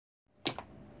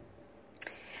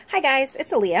Hi guys,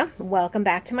 it's Aaliyah. Welcome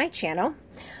back to my channel.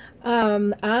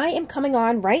 I am coming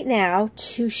on right now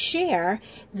to share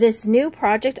this new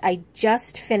project I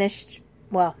just finished.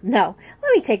 Well, no,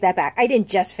 let me take that back. I didn't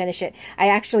just finish it. I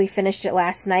actually finished it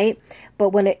last night,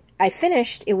 but when I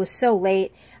finished, it was so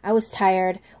late. I was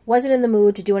tired, wasn't in the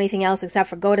mood to do anything else except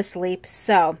for go to sleep,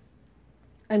 so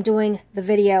I'm doing the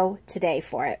video today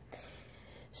for it.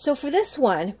 So for this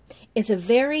one, it's a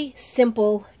very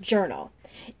simple journal.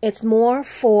 It's more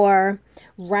for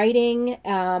writing,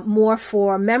 more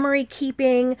for memory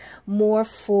keeping, more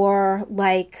for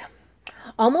like,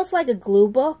 almost like a glue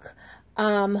book,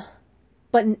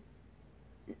 but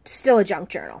still a junk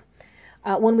journal.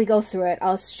 When we go through it,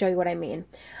 I'll show you what I mean.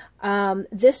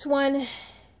 This one,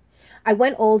 I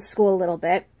went old school a little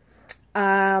bit.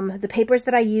 The papers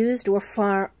that I used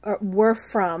were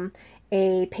from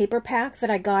a paper pack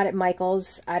that I got at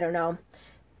Michael's, I don't know,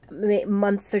 a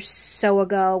month or so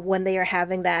ago when they are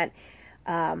having that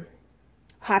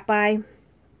hot buy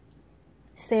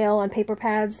sale on paper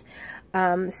pads.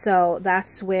 So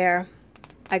that's where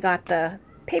I got the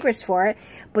papers for it.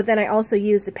 But then I also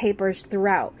used the papers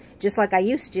throughout, just like I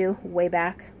used to way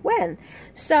back when.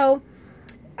 So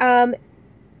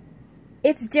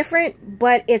it's different,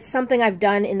 but it's something I've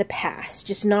done in the past,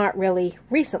 just not really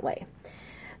recently.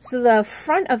 So the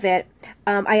front of it,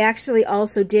 I actually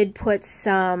also did put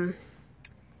some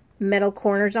metal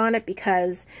corners on it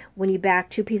because when you back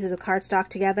two pieces of cardstock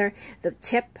together, the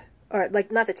tip, or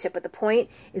like not the tip, but the point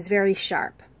is very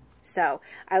sharp. So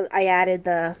I added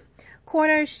the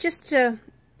corners just to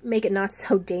make it not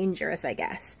so dangerous, I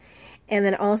guess. And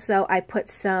then also I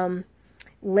put some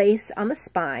lace on the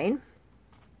spine.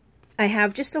 I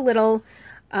have just a little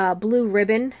blue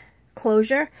ribbon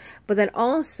closure, but then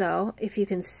also, if you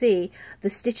can see, the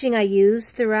stitching I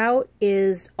use throughout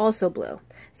is also blue.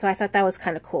 So I thought that was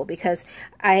kind of cool because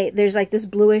there's like this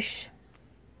bluish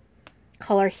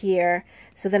color here.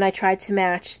 So then I tried to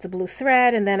match the blue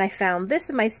thread, and then I found this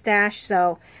in my stash,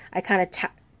 so I kind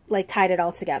of tied it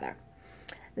all together.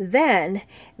 Then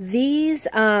these,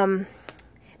 they're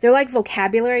like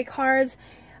vocabulary cards.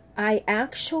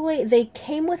 They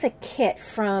came with a kit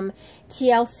from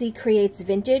TLC Creates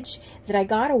Vintage that I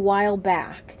got a while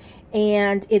back.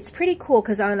 And it's pretty cool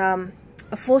because on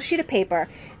a full sheet of paper,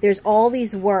 there's all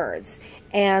these words.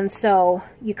 And so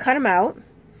you cut them out,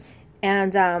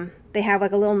 and they have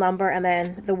like a little number and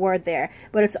then the word there.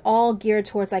 But it's all geared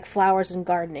towards like flowers and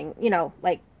gardening, you know,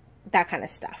 like that kind of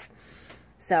stuff.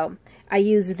 So I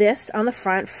use this on the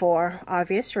front for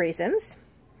obvious reasons.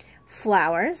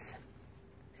 Flowers.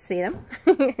 See them?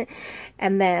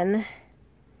 And then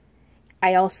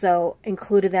I also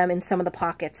included them in some of the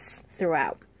pockets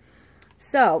throughout.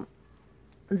 So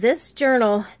this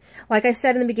journal, like I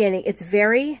said in the beginning, it's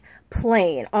very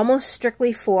plain, almost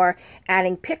strictly for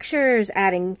adding pictures,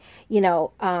 adding, you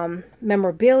know,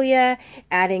 memorabilia,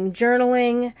 adding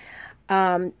journaling,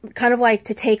 kind of like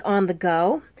to take on the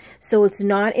go. So it's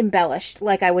not embellished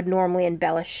like I would normally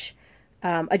embellish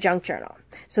a junk journal.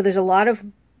 So there's a lot of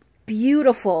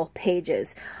beautiful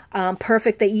pages,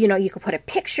 perfect that, you know, you could put a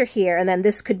picture here, and then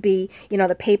this could be, you know,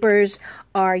 the papers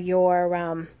are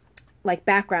your like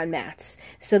background mats.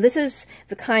 So this is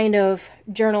the kind of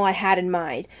journal I had in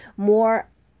mind, more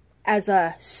as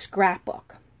a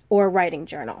scrapbook or writing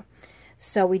journal.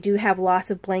 So we do have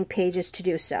lots of blank pages to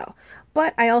do so,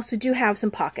 but I also do have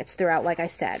some pockets throughout, like I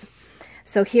said.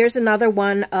 So here's another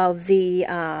one of the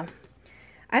I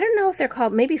don't know if they're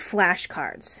called, maybe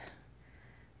flashcards,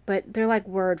 but they're like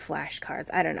word flashcards.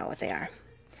 I don't know what they are.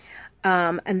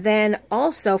 And then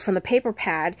also from the paper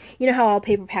pad, you know how all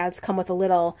paper pads come with the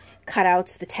little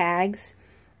cutouts, the tags,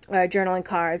 journaling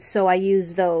cards. So I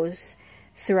use those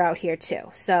throughout here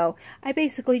too. So I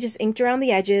basically just inked around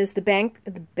the edges. The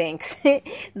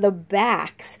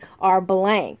backs are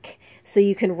blank. So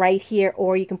you can write here,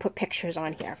 or you can put pictures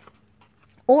on here.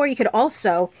 Or you could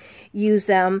also use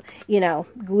them, you know,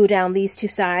 glue down these two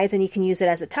sides, and you can use it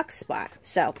as a tuck spot.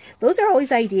 So those are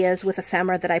always ideas with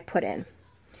ephemera that I put in.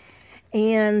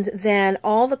 And then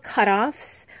all the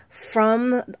cutoffs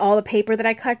from all the paper that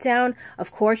I cut down,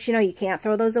 of course, you know, you can't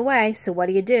throw those away. So what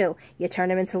do? You turn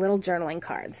them into little journaling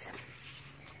cards.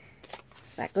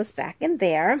 So that goes back in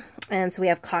there. And so we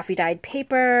have coffee dyed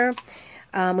paper.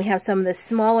 We have some of the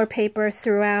smaller paper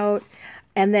throughout.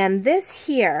 And then this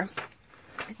here,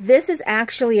 this is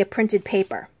actually a printed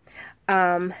paper.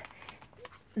 The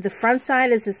front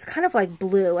side is this kind of like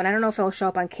blue, and I don't know if it'll show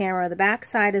up on camera. The back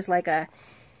side is like a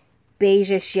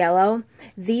beigeish yellow.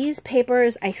 These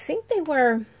papers, I think they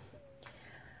were,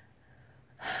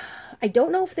 I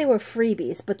don't know if they were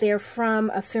freebies, but they're from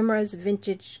Ephemera's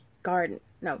Vintage Garden.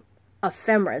 No,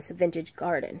 Ephemera's Vintage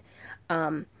Garden.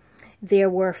 There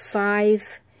were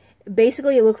 5,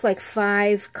 basically it looks like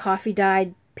 5 coffee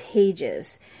dyed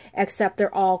pages, except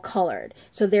they're all colored.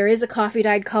 So there is a coffee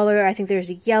dyed color. I think there's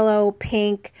a yellow,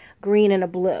 pink, green, and a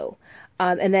blue.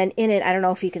 And then in it, I don't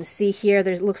know if you can see here,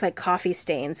 there looks like coffee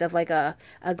stains of like a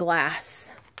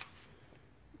glass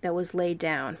that was laid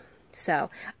down. So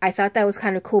I thought that was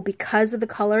kind of cool because of the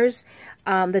colors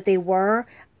that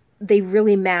they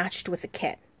really matched with the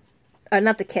kit.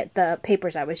 Not the kit, the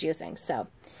papers I was using. So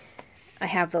I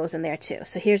have those in there too.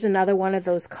 So here's another one of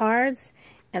those cards,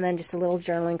 and then just a little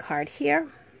journaling card here.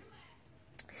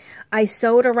 I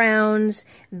sewed around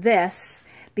this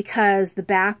because the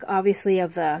back, obviously,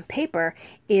 of the paper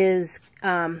is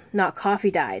not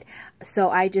coffee dyed.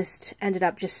 So I just ended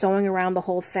up just sewing around the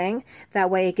whole thing. That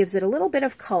way it gives it a little bit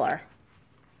of color.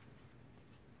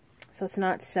 So it's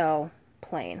not so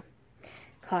plain.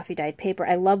 Coffee dyed paper.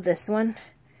 I love this one.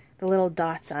 The little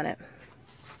dots on it.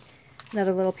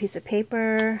 Another little piece of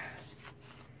paper.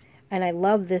 And I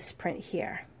love this print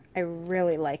here. I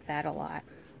really like that a lot.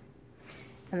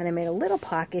 And then I made a little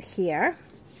pocket here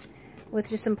with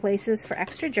just some places for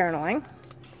extra journaling.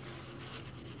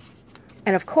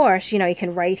 And of course, you know, you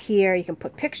can write here, you can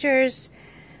put pictures,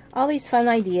 all these fun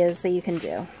ideas that you can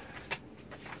do.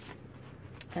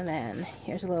 And then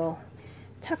here's a little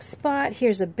tuck spot.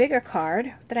 Here's a bigger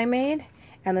card that I made.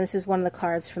 And this is one of the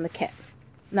cards from the kit.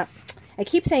 No, I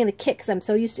keep saying the kit because I'm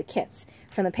so used to kits,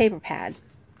 from the paper pad.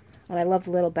 And I love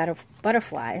the little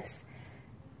butterflies.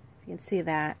 You can see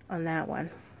that on that one.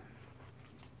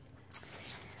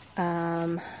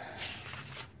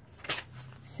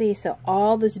 See, so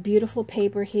all this beautiful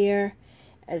paper here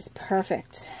is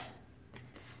perfect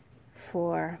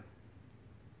for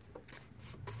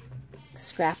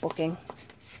scrapbooking,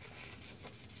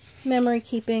 memory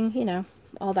keeping, you know,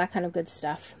 all that kind of good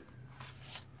stuff.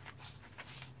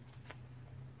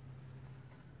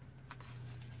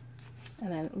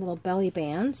 And then little belly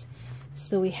bands.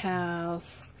 So we have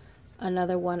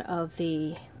another one of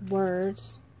the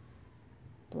words,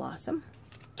 blossom,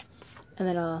 and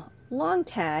then a long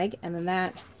tag, and then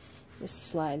that just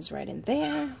slides right in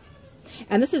there.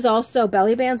 And this is also,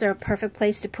 belly bands are a perfect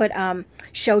place to put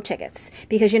show tickets,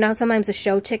 because you know sometimes the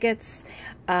show tickets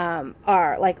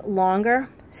are like longer,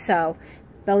 so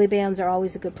belly bands are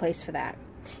always a good place for that.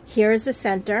 Here's the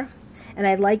center, and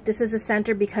I like this as a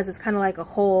center because it's kind of like a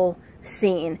whole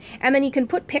scene. And then you can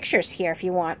put pictures here if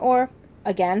you want, or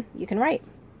again, you can write.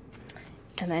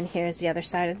 And then here's the other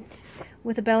side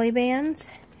with the belly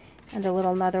bands and a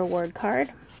little another word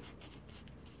card.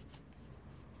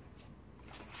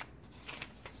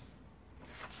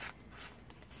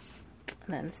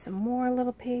 And then some more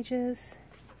little pages.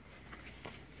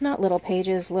 Not little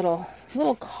pages, little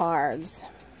cards.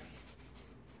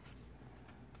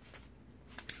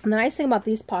 And the nice thing about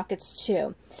these pockets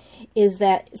too is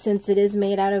that since it is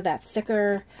made out of that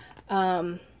thicker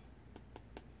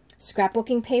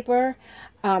scrapbooking paper,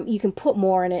 you can put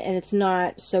more in it and it's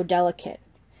not so delicate.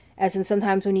 As in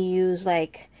sometimes when you use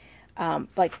like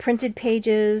printed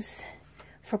pages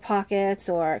for pockets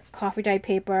or coffee dyed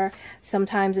paper,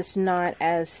 sometimes it's not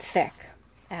as thick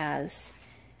as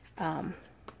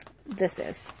this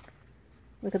is.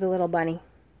 Look at the little bunny.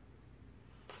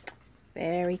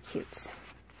 Very cute.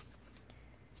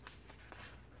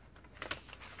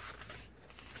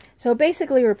 So it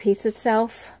basically repeats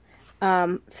itself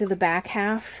through the back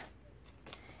half,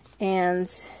 and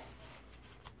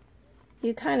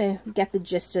you kind of get the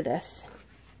gist of this.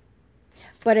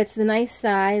 But it's the nice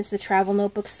size, the travel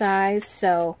notebook size,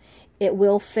 so it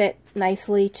will fit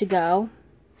nicely to go.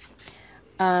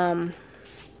 This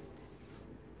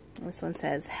one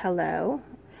says hello.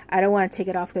 I don't want to take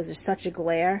it off because there's such a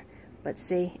glare, but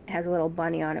see, it has a little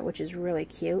bunny on it, which is really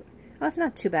cute. Oh, it's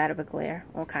not too bad of a glare.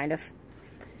 Well, kind of.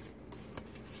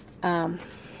 What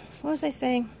was I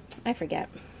saying? I forget.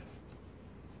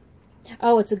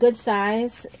 Oh, it's a good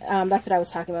size. That's what I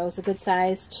was talking about. It was a good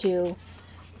size to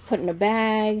put in a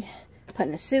bag, put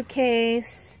in a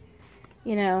suitcase,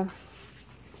 you know,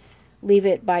 leave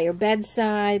it by your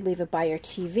bedside, leave it by your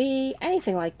TV,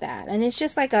 anything like that. And it's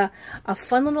just like a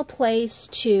fun little place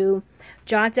to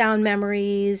jot down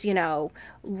memories, you know,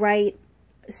 write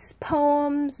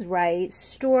poems, write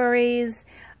stories,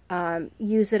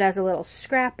 use it as a little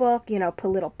scrapbook, you know, put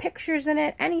little pictures in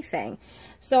it, anything.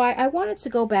 So I wanted to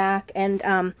go back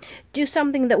and do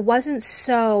something that wasn't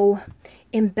so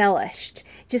embellished,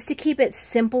 just to keep it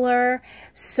simpler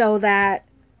so that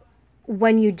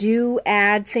when you do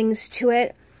add things to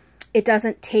it, it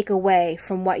doesn't take away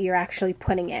from what you're actually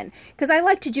putting in. Because I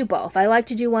like to do both. I like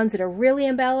to do ones that are really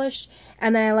embellished,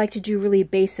 and then I like to do really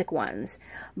basic ones.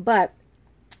 But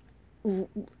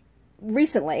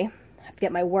recently, I have to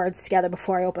get my words together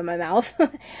before I open my mouth,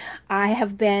 I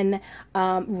have been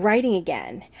writing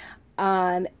again.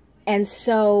 And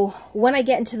so when I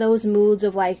get into those moods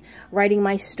of like writing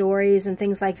my stories and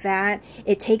things like that,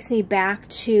 it takes me back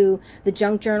to the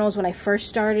junk journals when I first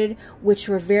started, which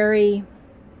were very...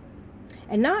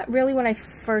 And not really when I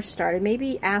first started,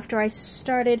 maybe after I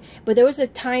started, but there was a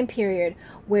time period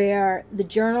where the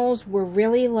journals were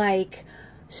really like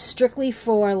strictly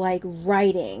for like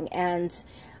writing and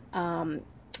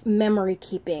memory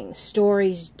keeping,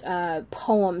 stories,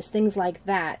 poems, things like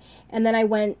that. And then I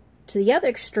went to the other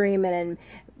extreme and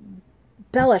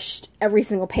embellished every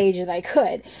single page that I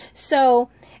could. So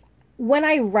when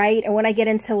I write and when I get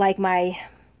into like my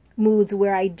moods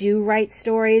where I do write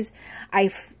stories, I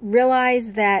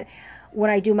realize that when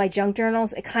I do my junk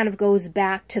journals, it kind of goes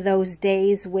back to those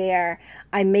days where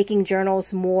I'm making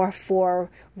journals more for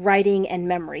writing and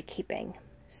memory keeping.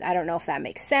 So I don't know if that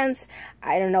makes sense.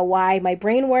 I don't know why my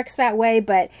brain works that way,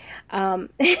 but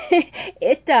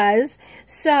it does.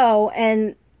 So,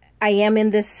 and I am in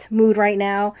this mood right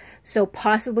now, so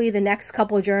possibly the next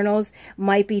couple of journals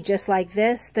might be just like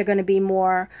this. They're going to be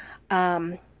more,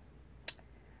 I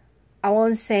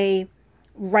won't say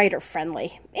writer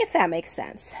friendly, if that makes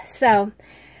sense. So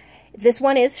this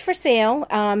one is for sale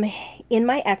in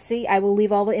my Etsy. I will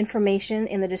leave all the information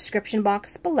in the description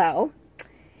box below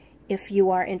if you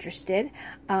are interested.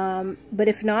 But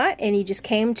if not, and you just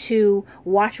came to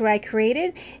watch what I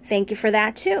created, thank you for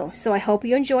that too. So I hope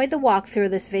you enjoyed the walkthrough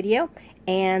of this video,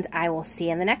 and I will see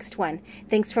you in the next one.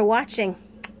 Thanks for watching.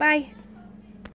 Bye.